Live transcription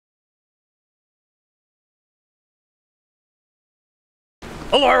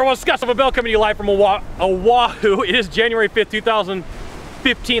Hello everyone, Sylvan Bell coming to you live from Oahu. It is January 5th,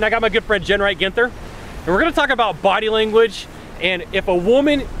 2015. I got my good friend Jen Wright Ginther, and we're gonna talk about body language and if a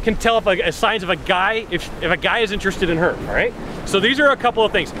woman can tell if signs of a guy, if a guy is interested in her, all right? So these are a couple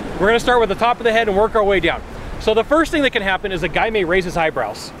of things. We're gonna start with the top of the head and work our way down. So the first thing that can happen is a guy may raise his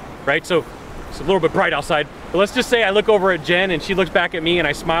eyebrows, right? So it's a little bit bright outside, but let's just say I look over at Jen and she looks back at me and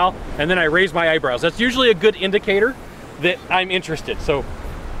I smile and then I raise my eyebrows. That's usually a good indicator that I'm interested. So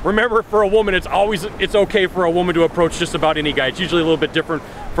remember, for a woman, it's okay for a woman to approach just about any guy. It's usually a little bit different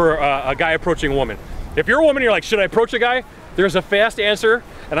for a guy approaching a woman. If you're a woman and you're like, should I approach a guy? There's a fast answer,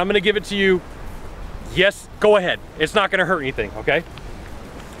 and I'm gonna give it to you. Yes, go ahead. It's not gonna hurt anything, okay?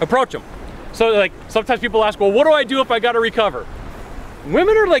 Approach them. So like, sometimes people ask, well, what do I do if I gotta recover?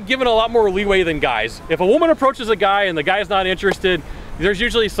 Women are like given a lot more leeway than guys. If a woman approaches a guy and the guy's not interested, there's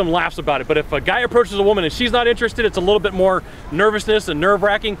usually some laughs about it. But if a guy approaches a woman and she's not interested, it's a little bit more nervousness and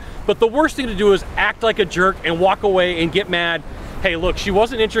nerve-wracking. But the worst thing to do is act like a jerk and walk away and get mad. Hey, look, she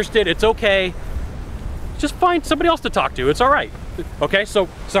wasn't interested, it's okay. Just find somebody else to talk to, it's all right. Okay, so,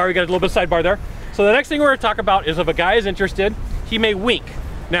 sorry, we got a little bit of sidebar there. So the next thing we're gonna talk about is if a guy is interested, he may wink.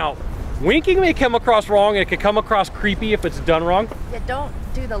 Now, winking may come across wrong, and it can come across creepy if it's done wrong. Yeah, don't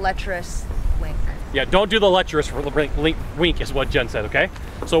do the lecherous wink. Yeah, don't do the lecherous wink is what Jen said, okay?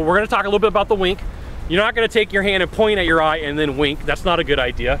 So we're gonna talk a little bit about the wink. You're not gonna take your hand and point at your eye and then wink. That's not a good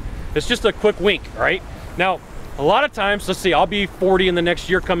idea. It's just a quick wink, right? Now, a lot of times, let's see, I'll be 40 in the next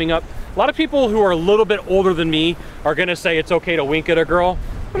year coming up. A lot of people who are a little bit older than me are gonna say it's okay to wink at a girl.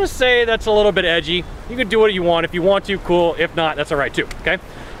 I'm gonna say that's a little bit edgy. You can do what you want. If you want to, cool. If not, that's all right too, okay?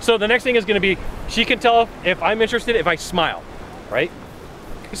 So the next thing is gonna be, she can tell if I'm interested if I smile, right?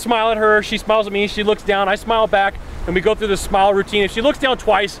 Smile at her, she smiles at me, she looks down, I smile back, and we go through the smile routine. If she looks down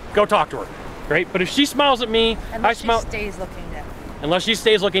twice, go talk to her, right? But if she smiles at me, I smile. Unless she stays looking down. Unless she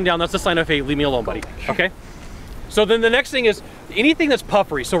stays looking down, that's a sign of, hey, leave me alone, buddy, okay? So then the next thing is anything that's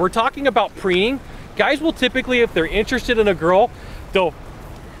puffery. So we're talking about preening. Guys will typically, if they're interested in a girl, they'll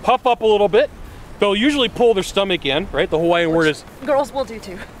puff up a little bit. They'll usually pull their stomach in, right? The Hawaiian word is... Girls will do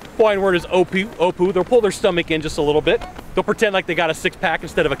too. Hawaiian word is opu, opu. They'll pull their stomach in just a little bit. They'll pretend like they got a six-pack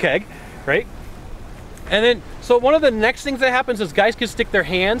instead of a keg, right? And then, so one of the next things that happens is guys can stick their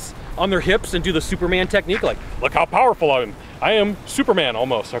hands on their hips and do the Superman technique, like, look how powerful I am. I am Superman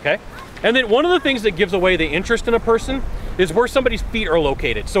almost, okay? And then one of the things that gives away the interest in a person is where somebody's feet are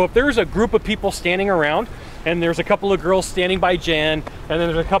located. So if there's a group of people standing around and there's a couple of girls standing by Jen and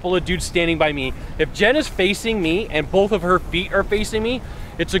then there's a couple of dudes standing by me, if Jen is facing me and both of her feet are facing me,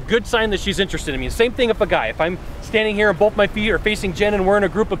 it's a good sign that she's interested in me. Same thing if a guy, if I'm standing here and both my feet are facing Jen and we're in a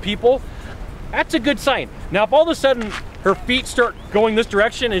group of people, that's a good sign. Now, if all of a sudden her feet start going this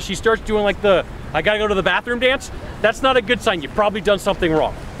direction and she starts doing like the, I gotta go to the bathroom dance, that's not a good sign. You've probably done something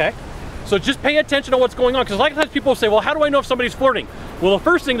wrong, okay? So just pay attention to what's going on, because a lot of times people say, well, how do I know if somebody's flirting? Well, the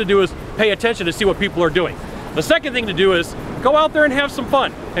first thing to do is pay attention to see what people are doing. The second thing to do is go out there and have some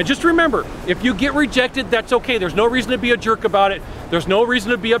fun. And just remember, if you get rejected, that's okay. There's no reason to be a jerk about it. There's no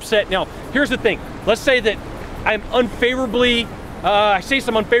reason to be upset. Now, here's the thing. Let's say that I'm unfavorably, I say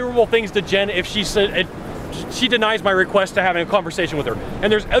some unfavorable things to Jen if she denies my request to having a conversation with her.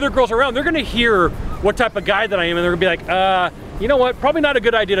 And there's other girls around, they're gonna hear what type of guy that I am, and they're gonna be like, you know what, probably not a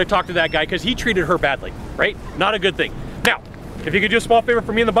good idea to talk to that guy because he treated her badly, right? Not a good thing. Now, if you could do a small favor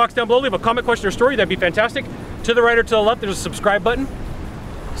for me in the box down below, leave a comment, question, or story, that'd be fantastic. To the right or to the left, there's a subscribe button.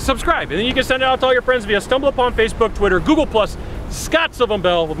 Subscribe, and then you can send it out to all your friends via StumbleUpon, Facebook, Twitter, Google+, Sylvan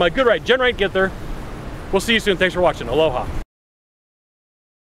Bell with my good right, Jen Wright Ginther. We'll see you soon. Thanks for watching. Aloha.